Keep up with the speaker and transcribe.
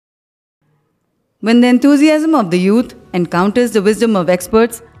When the enthusiasm of the youth encounters the wisdom of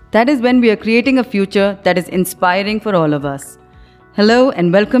experts, that is when we are creating a future that is inspiring for all of us. Hello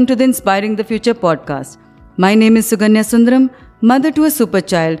and welcome to the Inspiring the Future podcast. My name is Suganya Sundaram, mother to a super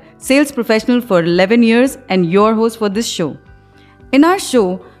child, sales professional for 11 years and your host for this show. In our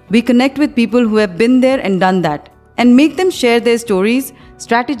show, we connect with people who have been there and done that and make them share their stories,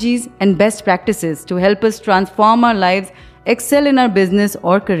 strategies and best practices to help us transform our lives, excel in our business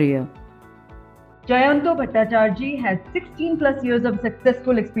or career. Jayyanto Bhattacharjee has 16 plus years of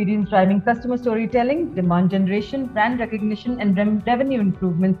successful experience driving customer storytelling, demand generation, brand recognition, and revenue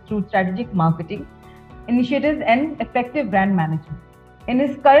improvements through strategic marketing initiatives and effective brand management. In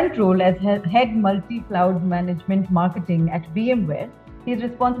his current role as head multi-cloud management marketing at VMware, he is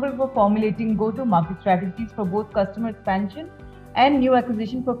responsible for formulating go-to-market strategies for both customer expansion and new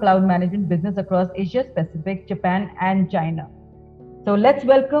acquisition for cloud management business across Asia Pacific, Japan, and China. So let's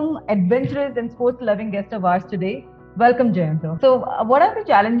welcome adventurous and sports-loving guest of ours today. Welcome, Jayyanto. So what are the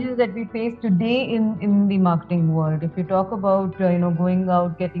challenges that we face today in the marketing world? If you talk about going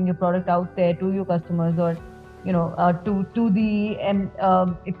out, getting your product out there to your customers, or to the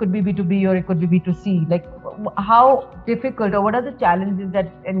it could be B2B or it could be B2C. Like how difficult or what are the challenges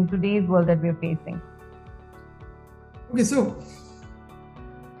that in today's world that we're facing? Okay, so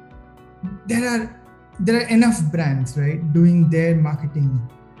there are enough brands, right, doing their marketing.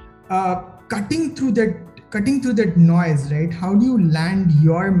 Cutting through that noise, right? How do you land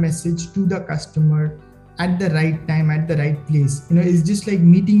your message to the customer at the right time, at the right place? It's just like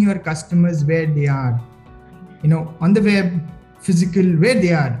meeting your customers where they are. On the web, physical, where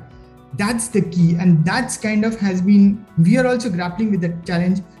they are. That's the key, and that's kind of we are also grappling with that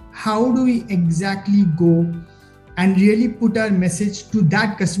challenge. How do we exactly go and really put our message to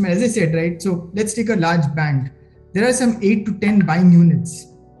that customer? As I said, right? So let's take a large bank. There are some 8 to 10 buying units.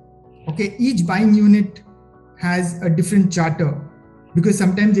 Okay, each buying unit has a different charter because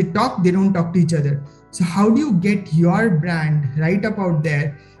sometimes they don't talk to each other. So how do you get your brand right up out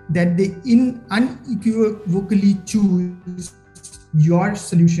there that they unequivocally choose your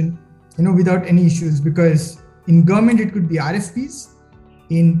solution, without any issues? Because in government, it could be RFPs.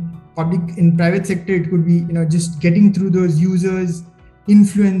 In private sector, it could be, just getting through those users,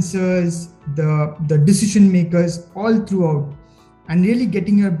 influencers, the decision makers all throughout, and really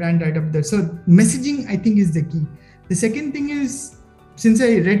getting your brand right up there. So messaging, I think, is the key. The second thing is, since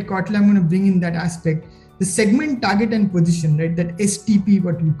I read Kotler, I'm going to bring in that aspect, the segment, target, and position, right? That STP,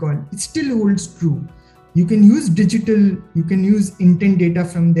 what we call, it still holds true. You can use digital, you can use intent data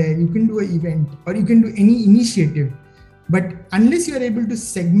from there, you can do an event, or you can do any initiative. But unless you are able to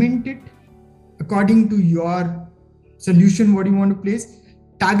segment it according to your solution, what you want to place,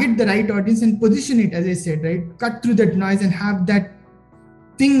 target the right audience and position it, as I said, right? Cut through that noise and have that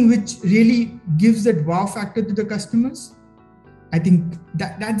thing which really gives that wow factor to the customers. I think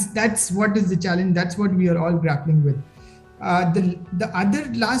that's what is the challenge. That's what we are all grappling with. The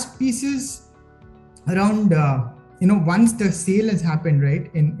other last piece is around, once the sale has happened,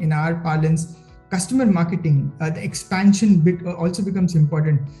 right? In our parlance, customer marketing, the expansion bit also becomes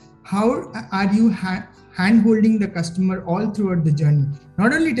important. How are you hand-holding the customer all throughout the journey?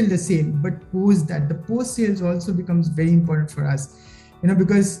 Not only till the sale, but post that. The post-sales also becomes very important for us,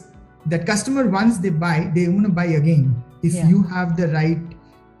 because that customer, once they buy, they want to buy again. If you have the right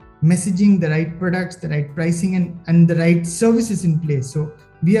messaging, the right products, the right pricing, and the right services in place. So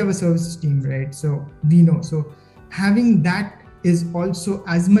we have a services team, right? So we know. So having that is also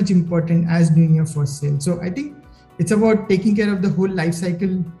as much important as doing your first sale. So I think it's about taking care of the whole life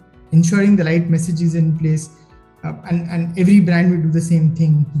cycle, ensuring the right message is in place, and every brand will do the same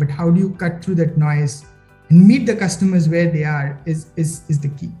thing. But how do you cut through that noise and meet the customers where they are is the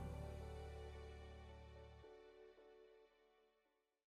key.